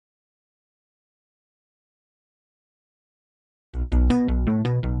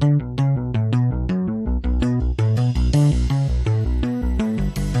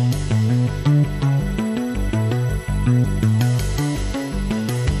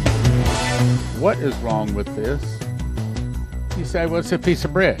what is wrong with this? You say, well, it's a piece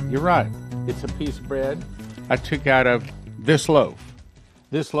of bread. You're right. It's a piece of bread I took out of this loaf.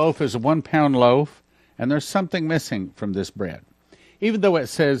 This loaf is a 1 pound loaf, and there's something missing from this bread. Even though it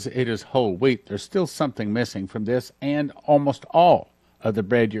says it is whole wheat, there's still something missing from this and almost all of the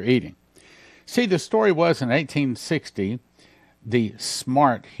bread you're eating. See, the story was in 1860, the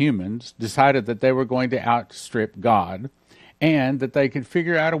smart humans decided that they were going to outstrip God and that they could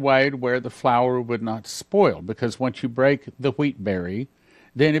figure out a way to where the flour would not spoil, because once you break the wheat berry,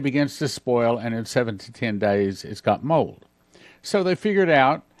 then it begins to spoil, and in 7 to 10 days it's got mold. So they figured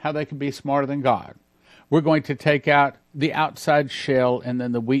out how they could be smarter than God. We're going to take out the outside shell and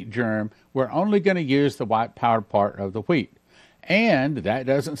then the wheat germ. We're only going to use the white powder part of the wheat. And that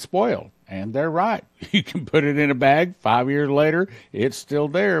doesn't spoil. And they're right. You can put it in a bag. 5 years later, it's still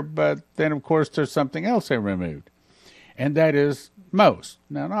there. But then, of course, there's something else they removed. And that is most.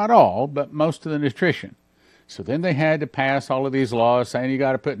 Now, not all, but most of the nutrition. So then they had to pass all of these laws saying you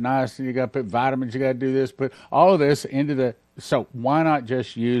got to put niacin, you got to put vitamins, you got to do this, put all of this into the... So why not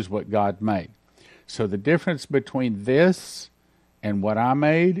just use what God made? So the difference between this and what I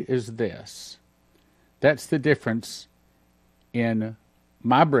made is this. That's the difference in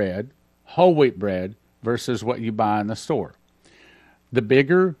my bread, whole wheat bread, versus what you buy in the store. The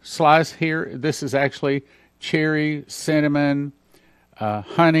bigger slice here, this is actually cherry, cinnamon,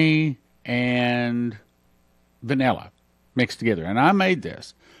 honey, and vanilla mixed together. And I made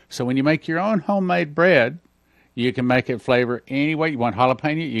this. So when you make your own homemade bread, you can make it flavor any way. You want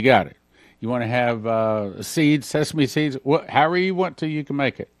jalapeno, you got it. You want to have seeds, sesame seeds, however you want to, you can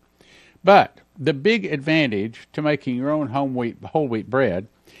make it. But the big advantage to making your own whole wheat bread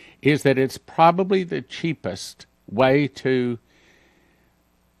is that it's probably the cheapest way to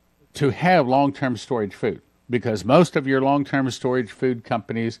have long-term storage food, because most of your long-term storage food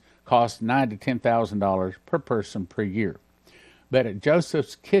companies cost $9,000 to $10,000 per person per year. But at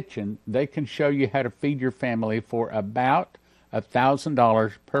Joseph's Kitchen, they can show you how to feed your family for about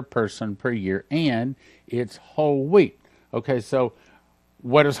 $1,000 per person per year, and it's whole wheat. Okay, so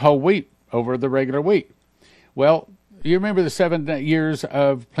what is whole wheat over the regular wheat? Well, you remember the 7 years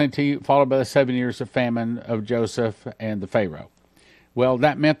of plenty followed by the 7 years of famine of Joseph and the Pharaoh. Well,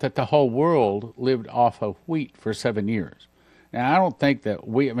 that meant that the whole world lived off of wheat for 7 years. Now, I don't think that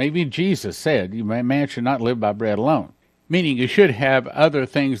maybe Jesus said, man should not live by bread alone, meaning you should have other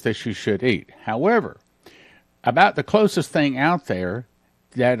things that you should eat. However, about the closest thing out there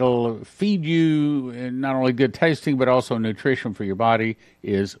that'll feed you not only good tasting but also nutrition for your body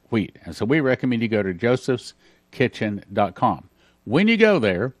is wheat. And so we recommend you go to josephskitchen.com. When you go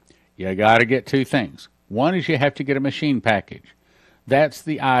there, you got to get 2 things. One is you have to get a machine package. That's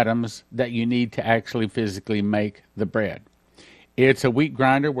the items that you need to actually physically make the bread. It's a wheat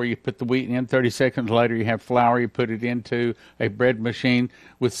grinder where you put the wheat in. 30 seconds later, you have flour. You put it into a bread machine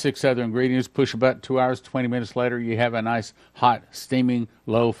with 6 other ingredients. Push a button, 2 hours, 20 minutes later, you have a nice, hot, steaming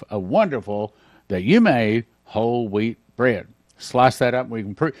loaf of wonderful, that you made, whole wheat bread. Slice that up.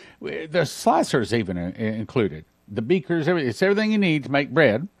 The slicer is even included. The beakers, everything. It's everything you need to make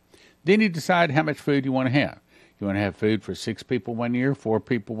bread. Then you decide how much food you want to have. You want to have food for 6 people 1 year, 4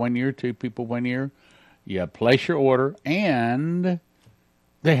 people 1 year, 2 people 1 year. You place your order, and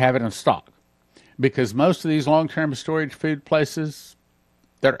they have it in stock. Because most of these long-term storage food places,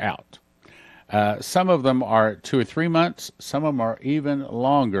 they're out. Some of them are 2 or 3 months. Some of them are even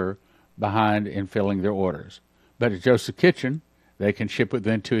longer behind in filling their orders. But at Joseph's Kitchen, they can ship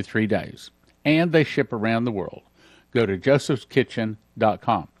within 2 or 3 days. And they ship around the world. Go to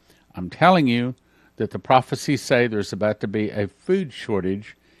josephskitchen.com. I'm telling you that the prophecies say there's about to be a food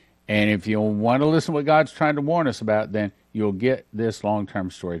shortage. And if you want to listen to what God's trying to warn us about, then you'll get this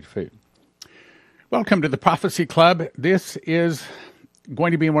long-term storage food. Welcome to the Prophecy Club. This is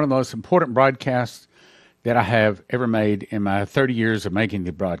going to be one of the most important broadcasts that I have ever made in my 30 years of making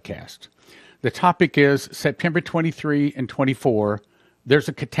the broadcast. The topic is September 23 and 24, there's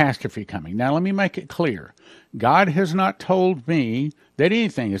a catastrophe coming. Now, let me make it clear. God has not told me that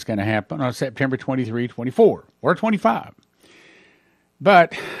anything is going to happen on September 23, 24, or 25.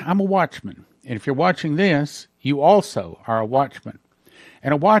 But I'm a watchman. And if you're watching this, you also are a watchman.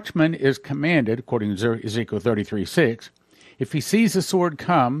 And a watchman is commanded, according to Ezekiel 33:6, if he sees the sword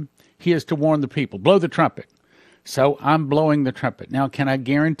come, he is to warn the people. Blow the trumpet. So I'm blowing the trumpet. Now, can I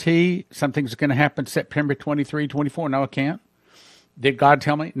guarantee something's going to happen September 23, 24? No, I can't. Did God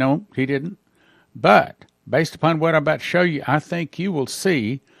tell me? No, he didn't. But based upon what I'm about to show you, I think you will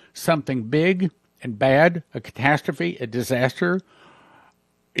see something big and bad, a catastrophe, a disaster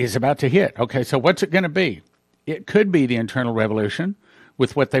is about to hit. Okay, so what's it going to be? It could be the internal revolution,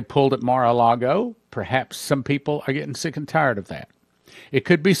 with what they pulled at Mar-a-Lago. Perhaps some people are getting sick and tired of that. It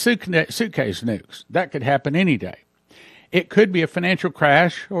could be suitcase nukes. That could happen any day. It could be a financial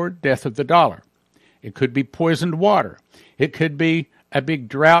crash or death of the dollar. It could be poisoned water. It could be a big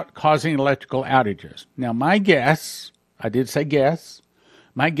drought causing electrical outages. Now, my guess, I did say guess,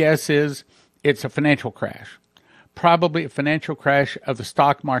 my guess is it's a financial crash. Probably a financial crash of the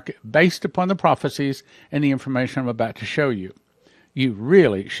stock market based upon the prophecies and the information I'm about to show you. You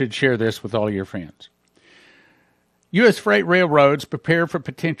really should share this with all your friends. U.S. freight railroads prepare for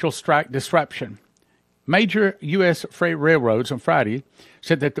potential strike disruption. Major U.S. freight railroads on Friday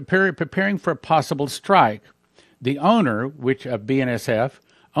said that they're preparing for a possible strike. The owner, which of BNSF,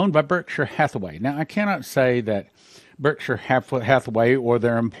 owned by Berkshire Hathaway. Now, I cannot say that Berkshire Hathaway or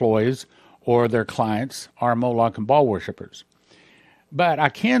their employees or their clients are Moloch and Baal worshippers. But I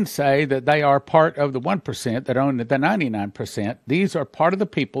can say that they are part of the 1% that own the 99%. These are part of the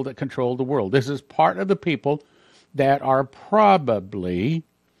people that control the world. This is part of the people that are probably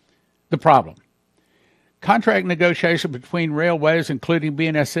the problem. Contract negotiations between railways, including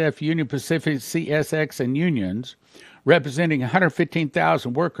BNSF, Union Pacific, CSX, and unions, representing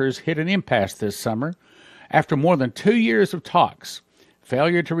 115,000 workers, hit an impasse this summer after more than 2 years of talks.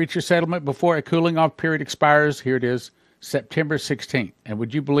 Failure to reach a settlement before a cooling-off period expires. Here it is, September 16th. And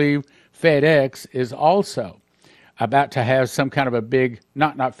would you believe FedEx is also about to have some kind of a big,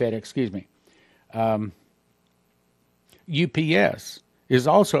 not FedEx, excuse me, UPS is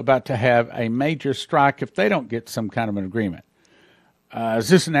also about to have a major strike if they don't get some kind of an agreement. Is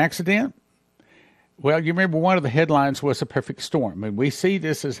this an accident? Well, you remember one of the headlines was a perfect storm, and we see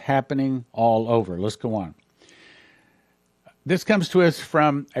this is happening all over. Let's go on. This comes to us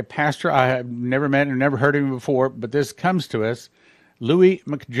from a pastor I have never met and never heard of him before, but this comes to us. Louis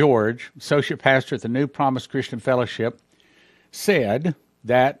McGeorge, associate pastor at the New Promise Christian Fellowship, said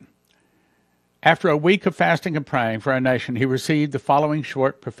that after a week of fasting and praying for our nation, he received the following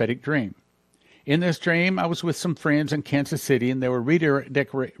short prophetic dream. In this dream, I was with some friends in Kansas City, and they were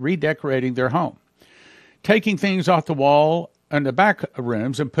redecorating their home, taking things off the wall in the back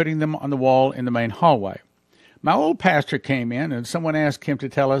rooms and putting them on the wall in the main hallway. My old pastor came in, and someone asked him to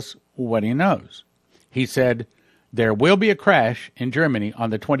tell us what he knows. He said, there will be a crash in Germany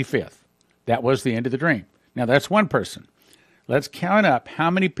on the 25th. That was the end of the dream. Now, that's one person. Let's count up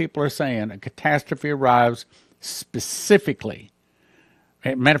how many people are saying a catastrophe arrives specifically.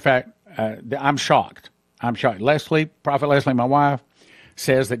 Matter of fact, I'm shocked. Prophet Leslie, my wife,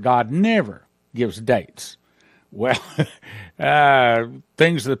 says that God never gives dates. Well,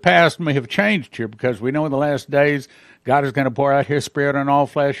 things of the past may have changed here because we know in the last days God is going to pour out His Spirit on all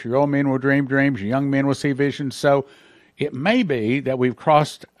flesh. Your old men will dream dreams. Your young men will see visions. So it may be that we've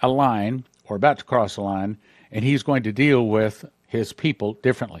crossed a line or about to cross a line, and He's going to deal with His people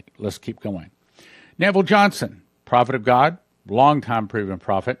differently. Let's keep going. Neville Johnson, prophet of God, long-time proven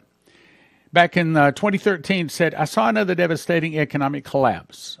prophet, back in 2013 said, I saw another devastating economic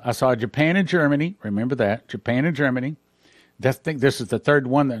collapse. I saw Japan and Germany. Remember that, Japan and Germany. I think this is the third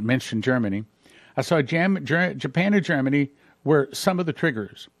one that mentioned Germany. I saw Japan and Germany were some of the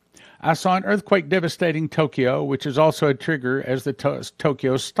triggers. I saw an earthquake devastating Tokyo, which is also a trigger as the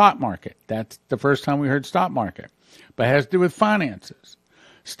Tokyo stock market. That's the first time we heard stock market, but it has to do with finances.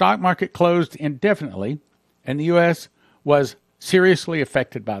 Stock market closed indefinitely, and the U.S. was seriously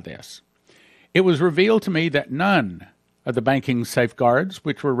affected by this. It was revealed to me that none of the banking safeguards,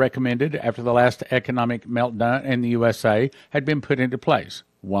 which were recommended after the last economic meltdown in the USA, had been put into place.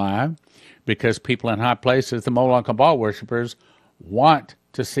 Why? Because people in high places, the Moloch and Baal worshippers, want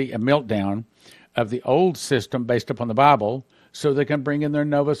to see a meltdown of the old system based upon the Bible so they can bring in their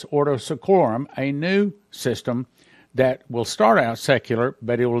Novus Ordo Seclorum, a new system that will start out secular,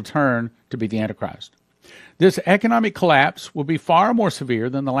 but it will turn to be the Antichrist. This economic collapse will be far more severe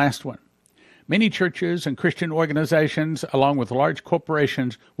than the last one. Many churches and Christian organizations, along with large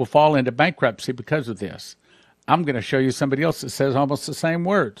corporations, will fall into bankruptcy because of this. I'm going to show you somebody else that says almost the same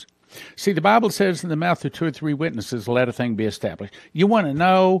words. See, the Bible says in the mouth of 2 or 3 witnesses, let a thing be established. You want to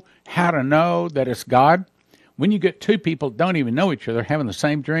know how to know that it's God? When you get 2 people that don't even know each other having the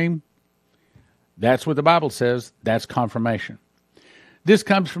same dream, that's what the Bible says. That's confirmation. This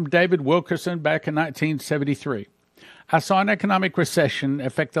comes from David Wilkerson back in 1973. I saw an economic recession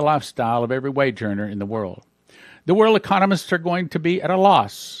affect the lifestyle of every wage earner in the world. The world economists are going to be at a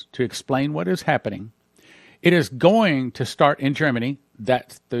loss to explain what is happening. It is going to start in Germany.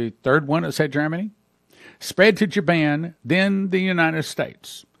 That's the third one that said Germany. Spread to Japan, then the United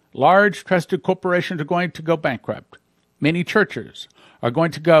States. Large trusted corporations are going to go bankrupt. Many churches are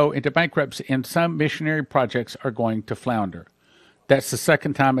going to go into bankruptcy, and some missionary projects are going to flounder. That's the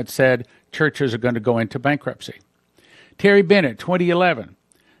second time it said churches are going to go into bankruptcy. Terry Bennett, 2011.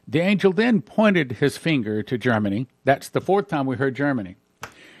 The angel then pointed his finger to Germany. That's the fourth time we heard Germany.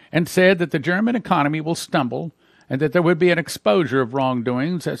 And said that the German economy will stumble and that there would be an exposure of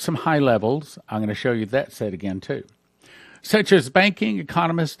wrongdoings at some high levels. I'm going to show you that said again, too. Such as banking,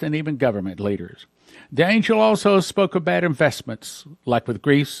 economists, and even government leaders. The angel also spoke of bad investments, like with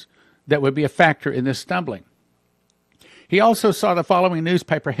Greece, that would be a factor in this stumbling. He also saw the following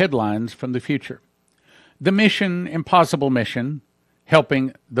newspaper headlines from the future. The mission, impossible mission,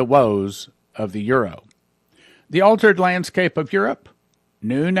 helping the woes of the euro. The altered landscape of Europe,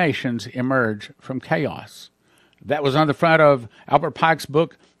 new nations emerge from chaos. That was on the front of Albert Pike's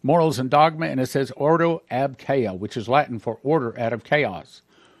book, Morals and Dogma, and it says Ordo ab chaos, which is Latin for order out of chaos.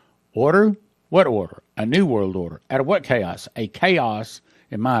 Order? What order? A new world order. Out of what chaos? A chaos,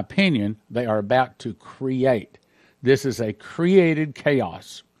 in my opinion, they are about to create. This is a created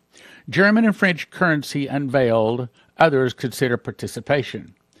chaos. German and French currency unveiled. Others consider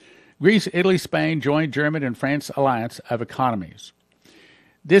participation. Greece, Italy, Spain joined German and France alliance of economies.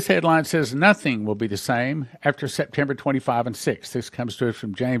 This headline says nothing will be the same after September 25 and 6. This comes to us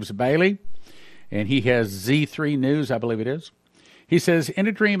from James Bailey, and he has Z3 News, I believe it is. He says, in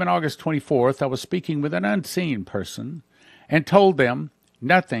a dream on August 24th, I was speaking with an unseen person and told them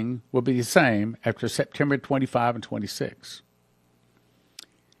nothing will be the same after September 25 and 26.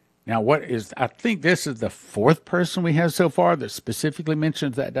 Now, I think this is the fourth person we have so far that specifically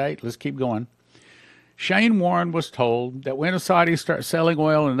mentions that date. Let's keep going. Shane Warren was told that when the Saudis start selling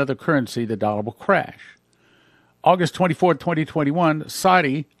oil and another currency, the dollar will crash. August 24, 2021,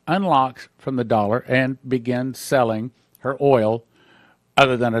 Saudi unlocked from the dollar and began selling her oil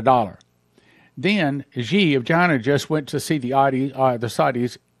other than a dollar. Then Xi of China just went to see the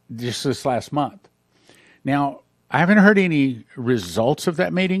Saudis just this last month. Now, I haven't heard any results of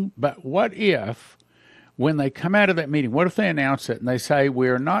that meeting, but what if, when they come out of that meeting, what if they announce it and they say,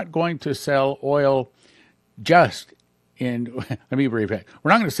 we're not going to sell oil just in, let me repeat,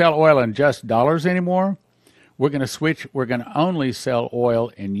 we're not going to sell oil in just dollars anymore. We're going to switch, we're going to only sell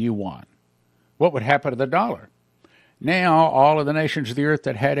oil in yuan. What would happen to the dollar? Now, all of the nations of the earth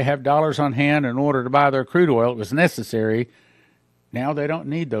that had to have dollars on hand in order to buy their crude oil, it was necessary. Now they don't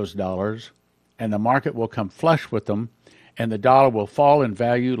need those dollars, and the market will come flush with them, and the dollar will fall in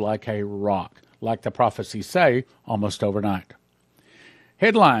value like a rock, like the prophecies say, almost overnight.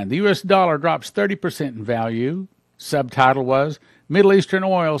 Headline, the U.S. dollar drops 30% in value. Subtitle was, Middle Eastern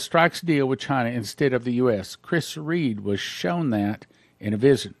oil strikes deal with China instead of the U.S. Chris Reed was shown that in a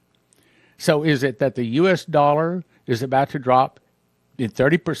vision. So is it that the U.S. dollar is about to drop in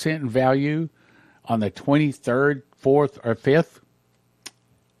 30% in value on the 23rd, 4th, or 5th?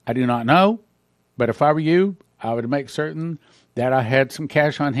 I do not know, but if I were you, I would make certain that I had some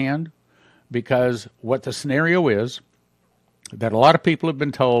cash on hand, because what the scenario is that a lot of people have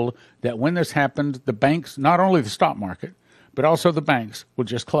been told that when this happens, the banks, not only the stock market, but also the banks will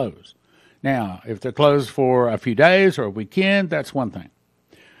just close. Now, if they're closed for a few days or a weekend, that's one thing.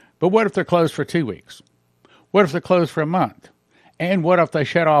 But what if they're closed for 2 weeks? What if they're closed for a month? And what if they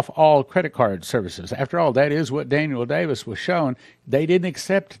shut off all credit card services? After all, that is what Daniel Davis was showing. They didn't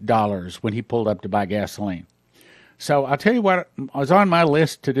accept dollars when he pulled up to buy gasoline. So I'll tell you what was on my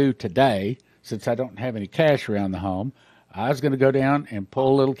list to do today, since I don't have any cash around the home. I was going to go down and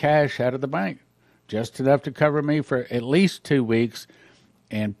pull a little cash out of the bank, just enough to cover me for at least 2 weeks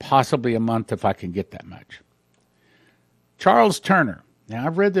and possibly a month if I can get that much. Charles Turner. Now,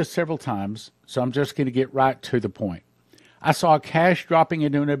 I've read this several times, so I'm just going to get right to the point. I saw cash dropping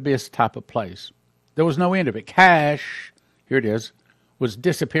into an abyss type of place. There was no end of it. Cash, here it is, was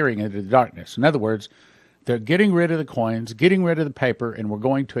disappearing into the darkness. In other words, they're getting rid of the coins, getting rid of the paper, and we're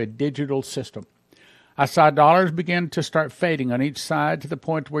going to a digital system. I saw dollars begin to start fading on each side to the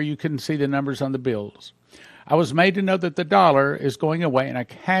point where you couldn't see the numbers on the bills. I was made to know that the dollar is going away in a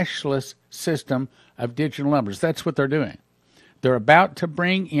cashless system of digital numbers. That's what they're doing. They're about to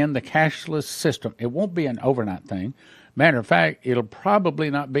bring in the cashless system. It won't be an overnight thing. Matter of fact, it'll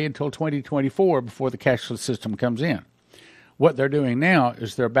probably not be until 2024 before the cashless system comes in. What they're doing now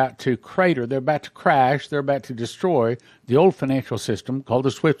is they're about to crater, they're about to crash, they're about to destroy the old financial system called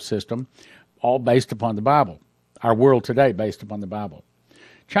the SWIFT system, all based upon the Bible. Our world today based upon the Bible.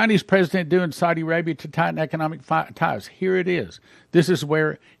 Chinese president doing Saudi Arabia to tighten economic ties. Here it is. This is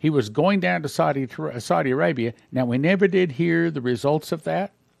where he was going down to Saudi Arabia. Now, we never did hear the results of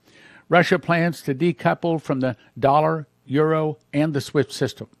that. Russia plans to decouple from the dollar, euro, and the SWIFT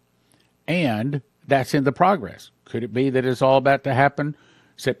system. And that's in the progress. Could it be that it's all about to happen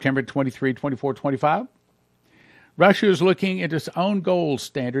September 23, 24, 25? Russia is looking at its own gold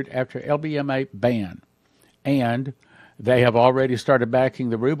standard after LBMA ban. And they have already started backing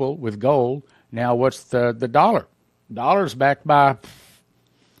the ruble with gold. Now what's the dollar? Dollar's backed by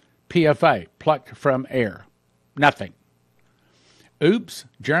PFA, plucked from air. Nothing. Oops,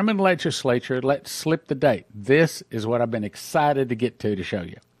 German legislature let slip the date. This is what I've been excited to get to show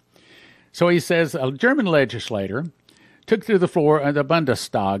you. So he says a German legislator took to the floor of the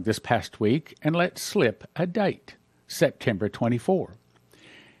Bundestag this past week and let slip a date, September 24.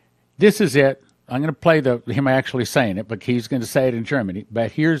 This is it. I'm going to play him actually saying it, but he's going to say it in Germany.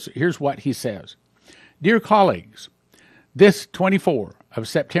 But here's what he says. Dear colleagues, this 24 of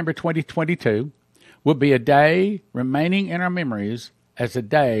September 2022 will be a day remaining in our memories as a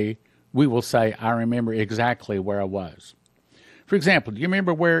day we will say, I remember exactly where I was. For example, do you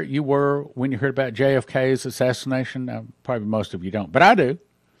remember where you were when you heard about JFK's assassination? Now, probably most of you don't, but I do.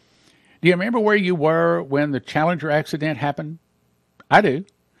 Do you remember where you were when the Challenger accident happened? I do.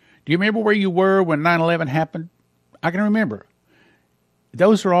 Do you remember where you were when 9/11 happened? I can remember.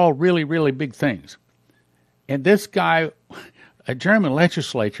 Those are all really, really big things. And this guy, a German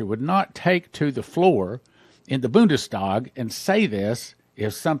legislature, would not take to the floor in the Bundestag and say this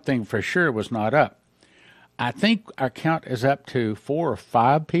if something for sure was not up. I think our count is up to 4 or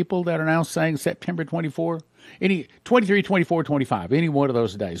 5 people that are now saying September 24. 23, 24, 25, any one of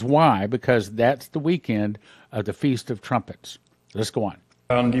those days. Why? Because that's the weekend of the Feast of Trumpets. Let's go on.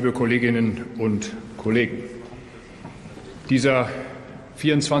 Liebe Kolleginnen und Kollegen, dieser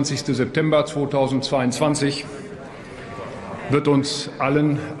 24. September 2022 wird uns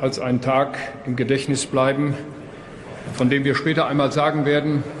allen als ein Tag im Gedächtnis bleiben, von dem wir später einmal sagen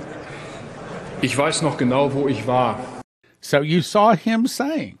werden, ich weiß noch genau, wo ich war. So you saw him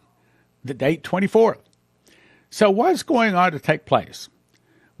saying the date 24th. So what's going on to take place?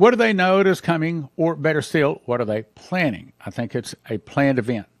 What do they know is coming, or better still, what are they planning? I think it's a planned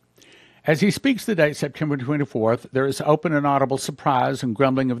event. As he speaks the date, September 24th, there is open and audible surprise and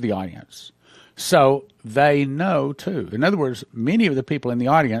grumbling of the audience. So they know, too. In other words, many of the people in the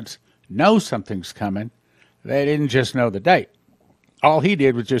audience know something's coming. They didn't just know the date. All he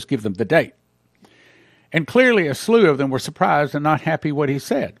did was just give them the date. And clearly a slew of them were surprised and not happy what he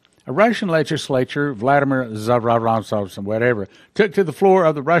said. A Russian legislature, Vladimir Zavransov, whatever, took to the floor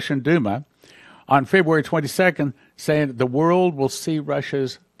of the Russian Duma on February 22nd, saying the world will see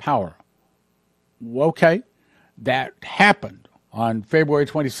Russia's power. Okay, that happened. On February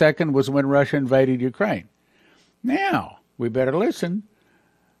 22nd was when Russia invaded Ukraine. Now, we better listen.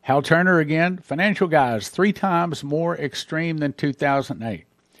 Hal Turner again, financial guys, 3 times more extreme than 2008.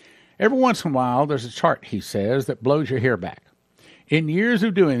 Every once in a while, there's a chart, he says, that blows your hair back. In years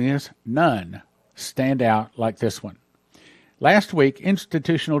of doing this, none stand out like this one. Last week,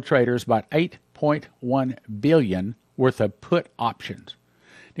 institutional traders bought $8.1 billion worth of put options.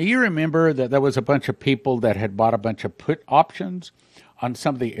 Now, you remember that there was a bunch of people that had bought a bunch of put options on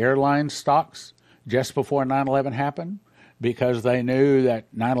some of the airline stocks just before 9/11 happened because they knew that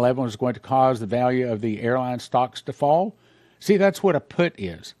 9/11 was going to cause the value of the airline stocks to fall? See, that's what a put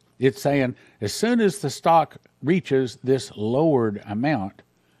is. It's saying as soon as the stock reaches this lowered amount,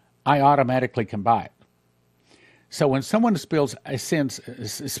 I automatically can buy it. So when someone spends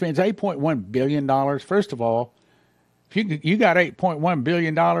 $8.1 billion, first of all, if you got $8.1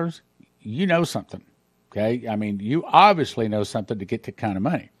 billion, you know something, okay? I mean, you obviously know something to get that kind of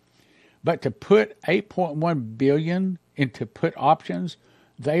money. But to put $8.1 billion into put options,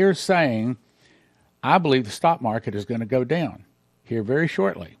 they are saying, I believe the stock market is going to go down here very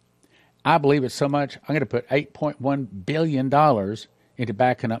shortly. I believe it so much, I'm going to put $8.1 billion into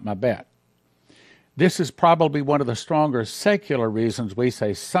backing up my bet. This is probably one of the stronger secular reasons we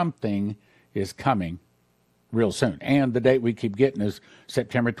say something is coming real soon. And the date we keep getting is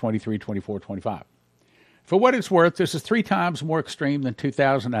September 23, 24, 25. For what it's worth, this is 3 times more extreme than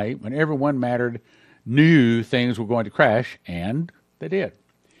 2008 when everyone knew things were going to crash, and they did.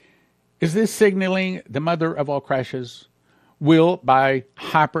 Is this signaling the mother of all crashes? Will, by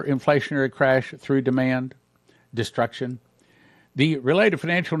hyperinflationary crash through demand, destruction? The related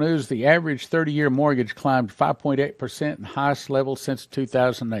financial news, the average 30-year mortgage climbed 5.8% in highest level since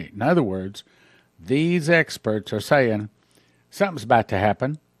 2008. In other words, these experts are saying something's about to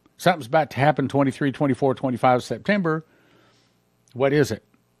happen. Something's about to happen 23, 24, 25 September. What is it?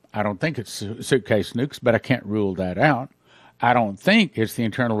 I don't think it's suitcase nukes, but I can't rule that out. I don't think it's the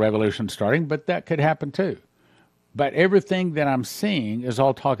internal revolution starting, but that could happen too. But everything that I'm seeing is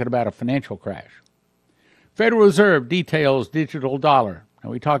all talking about a financial crash. Federal Reserve details digital dollar.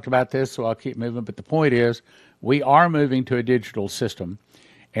 Now, we talked about this, so I'll keep moving. But the point is, we are moving to a digital system.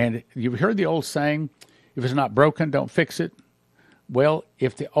 And you've heard the old saying, If it's not broken, don't fix it. Well,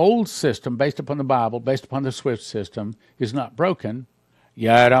 if the old system, based upon the Bible, based upon the SWIFT system, is not broken, you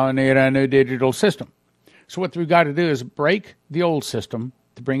don't need a new digital system. So what we've got to do is break the old system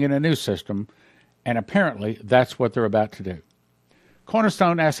to bring in a new system, and apparently that's what they're about to do.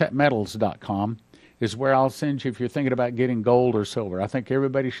 CornerstoneAssetMetals.com is where I'll send you if you're thinking about getting gold or silver. I think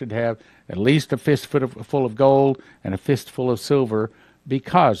everybody should have at least a fistful of gold and a fistful of silver,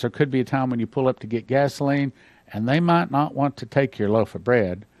 because there could be a time when you pull up to get gasoline and they might not want to take your loaf of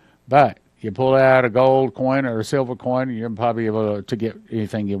bread, but you pull out a gold coin or a silver coin, and you're probably able to get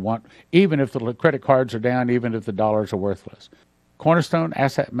anything you want, even if the credit cards are down, even if the dollars are worthless.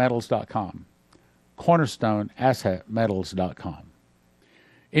 CornerstoneAssetMetals.com. CornerstoneAssetMetals.com.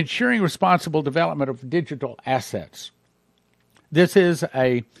 Ensuring responsible development of digital assets. This is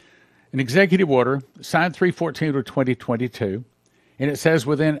an executive order signed 3/14/2022, and it says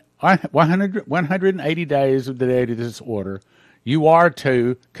within 180 days of the date of this order, you are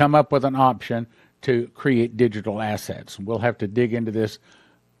to come up with an option to create digital assets. We'll have to dig into this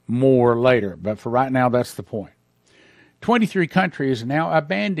more later, but for right now, that's the point. 23 countries now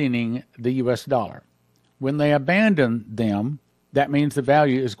abandoning the U.S. dollar. When they abandon them, that means the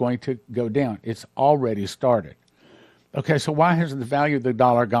value is going to go down. It's already started. Okay, so why hasn't the value of the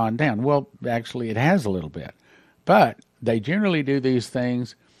dollar gone down? Well, actually, it has a little bit. But they generally do these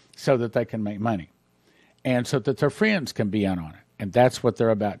things so that they can make money and so that their friends can be in on it. And that's what they're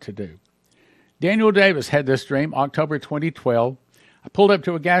about to do. Daniel Davis had this dream, October 2012. I pulled up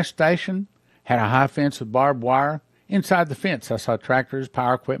to a gas station, had a high fence with barbed wire. Inside the fence, I saw tractors,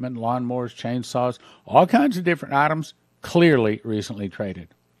 power equipment, lawnmowers, chainsaws, all kinds of different items, clearly recently traded.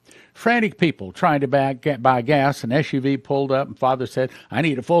 Frantic people trying to buy gas. An SUV pulled up, and father said, "I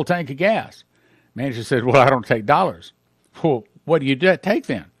need a full tank of gas." Manager said, "Well, I don't take dollars." "Well, what do you take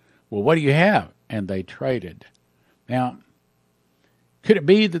then?" "Well, what do you have?" And they traded. Now, could it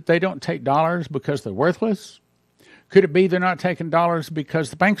be that they don't take dollars because they're worthless? Could it be they're not taking dollars because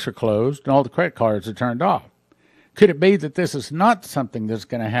the banks are closed and all the credit cards are turned off? Could it be that this is not something that's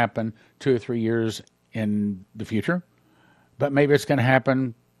going to happen 2 or 3 years in the future, but maybe it's going to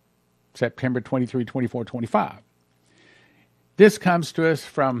happen September 23, 24, 25? This comes to us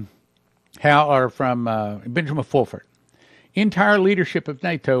from Benjamin Fulford. Entire leadership of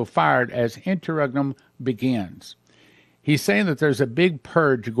NATO fired as interregnum begins. He's saying that there's a big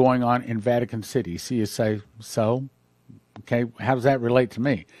purge going on in Vatican City. So you say, so? Okay, how does that relate to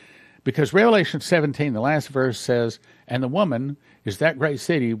me? Because Revelation 17, the last verse says, "And the woman is that great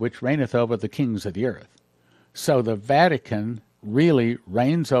city which reigneth over the kings of the earth." So the Vatican really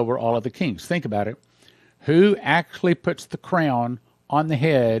reigns over all of the kings. Think about it. Who actually puts the crown on the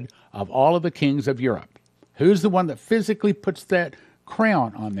head of all of the kings of Europe? Who's the one that physically puts that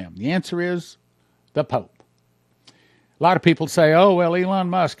crown on them? The answer is the Pope. A lot of people say, "Oh, well,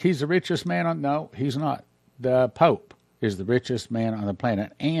 Elon Musk, he's the richest man on..." No, he's not. The Pope is the richest man on the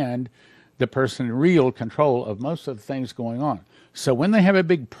planet and the person in real control of most of the things going on. So when they have a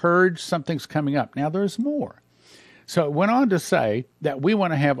big purge, something's coming up. Now, there's more. So it went on to say that we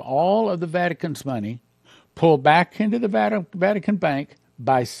want to have all of the Vatican's money pulled back into the Vatican Bank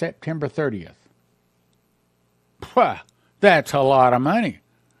by September 30th. That's a lot of money.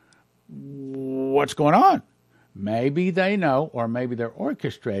 What's going on? Maybe they know, or maybe they're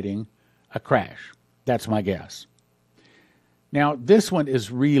orchestrating a crash. That's my guess. Now, this one is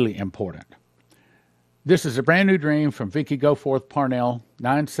really important. This is a brand new dream from Vicky Goforth Parnell,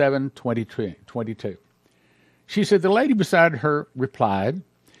 9/7/22. She said, the lady beside her replied,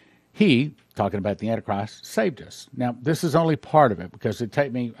 "He," talking about the Antichrist, "saved us." Now, this is only part of it because it'd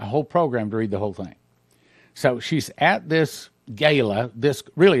take me a whole program to read the whole thing. So she's at this gala.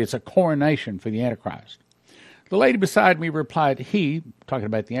 It's a coronation for the Antichrist. The lady beside me replied, "He," talking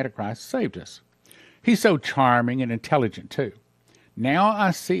about the Antichrist, "saved us. He's so charming and intelligent, too. Now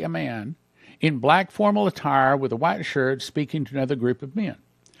I see a man in black formal attire with a white shirt speaking to another group of men.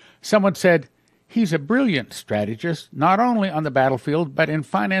 Someone said, he's a brilliant strategist, not only on the battlefield, but in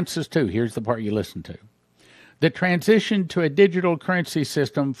finances, too." Here's the part you listen to. "The transition to a digital currency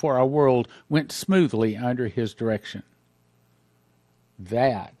system for our world went smoothly under his direction."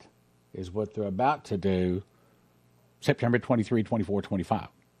 That is what they're about to do September 23, 24, 25.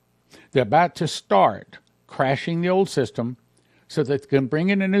 They're about to start crashing the old system so that they can bring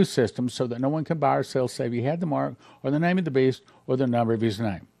in a new system so that no one can buy or sell save he had the mark or the name of the beast or the number of his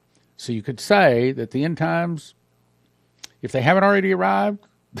name. So you could say that the end times, if they haven't already arrived,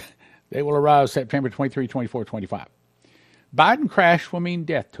 they will arrive September 23, 24, 25. Biden crash will mean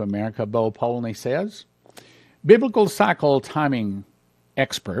death to America, Bo Polney says. Biblical cycle timing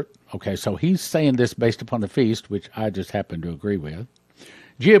expert, Okay, so he's saying this based upon the feast, which I just happen to agree with.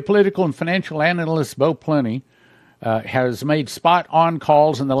 Geopolitical and financial analyst Bo Pliny has made spot-on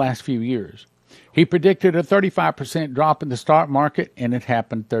calls in the last few years. He predicted a 35% drop in the stock market, and it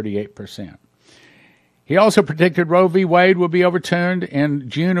happened 38%. He also predicted Roe v. Wade would be overturned in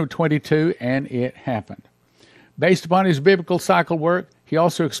June of 22, and it happened. Based upon his biblical cycle work, he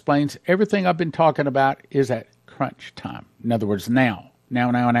also explains everything I've been talking about is at crunch time. In other words, now.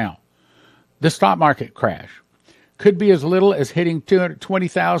 The stock market crash could be as little as hitting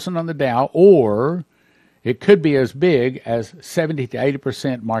 220,000 on the Dow, or it could be as big as 70 to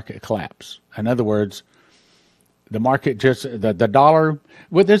 80% market collapse. In other words, the market the dollar,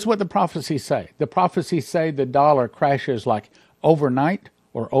 well, this is what the prophecies say. The prophecies say the dollar crashes like overnight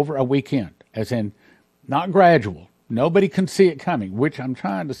or over a weekend, as in not gradual. Nobody can see it coming, which I'm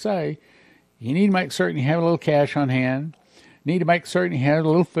trying to say, you need to make certain you have a little cash on hand. You need to make certain you have a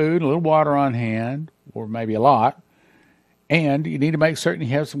little food, a little water on hand, or maybe a lot. And you need to make certain you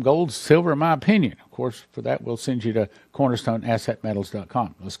have some gold, silver, in my opinion. Of course, for that, we'll send you to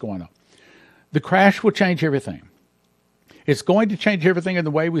cornerstoneassetmetals.com. Let's go on. The crash will change everything. It's going to change everything in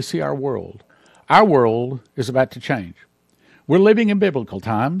the way we see our world. Our world is about to change. We're living in biblical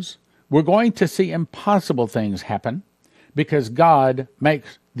times. We're going to see impossible things happen because God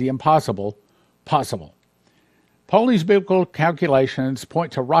makes the impossible possible. Poli's biblical calculations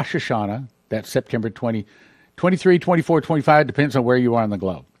point to Rosh Hashanah, that's September 20, 23, 24, 25, depends on where you are on the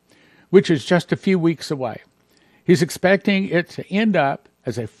globe, which is just a few weeks away. He's expecting it to end up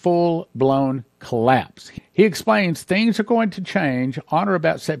as a full-blown collapse. He explains things are going to change on or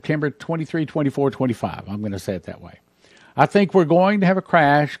about September 23, 24, 25. I'm going to say it that way. I think we're going to have a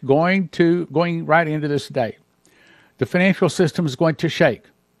crash going right into this date. The financial system is going to shake.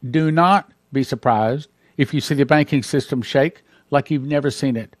 Do not be surprised if you see the banking system shake like you've never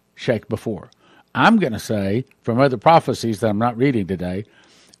seen it shake before. I'm going to say, from other prophecies that I'm not reading today,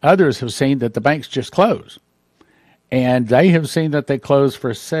 others have seen that the banks just close. And they have seen that they close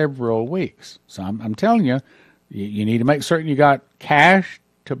for several weeks. So I'm telling you, you need to make certain you got cash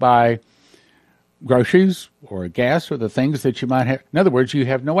to buy groceries or gas or the things that you might have. In other words, you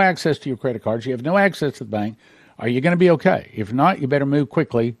have no access to your credit cards. You have no access to the bank. Are you going to be okay? If not, you better move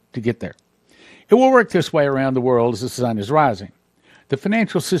quickly to get there. It will work this way around the world as the sun is rising. The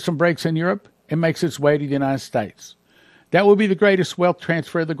financial system breaks in Europe and makes its way to the United States. That will be the greatest wealth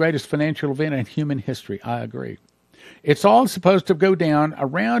transfer, the greatest financial event in human history. I agree. It's all supposed to go down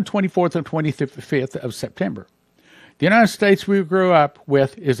around 24th and 25th of September. The United States we grew up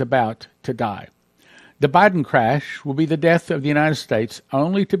with is about to die. The Biden crash will be the death of the United States,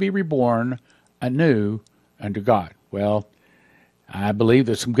 only to be reborn anew under God. Well, I believe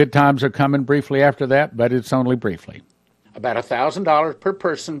that some good times are coming briefly after that, but it's only briefly. About $1,000 per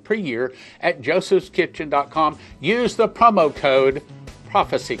person per year at josephskitchen.com. Use the promo code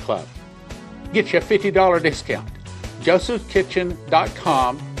Prophecy Club. Get you a $50 discount.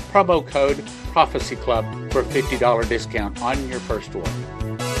 josephskitchen.com, promo code Prophecy Club for a $50 discount on your first order.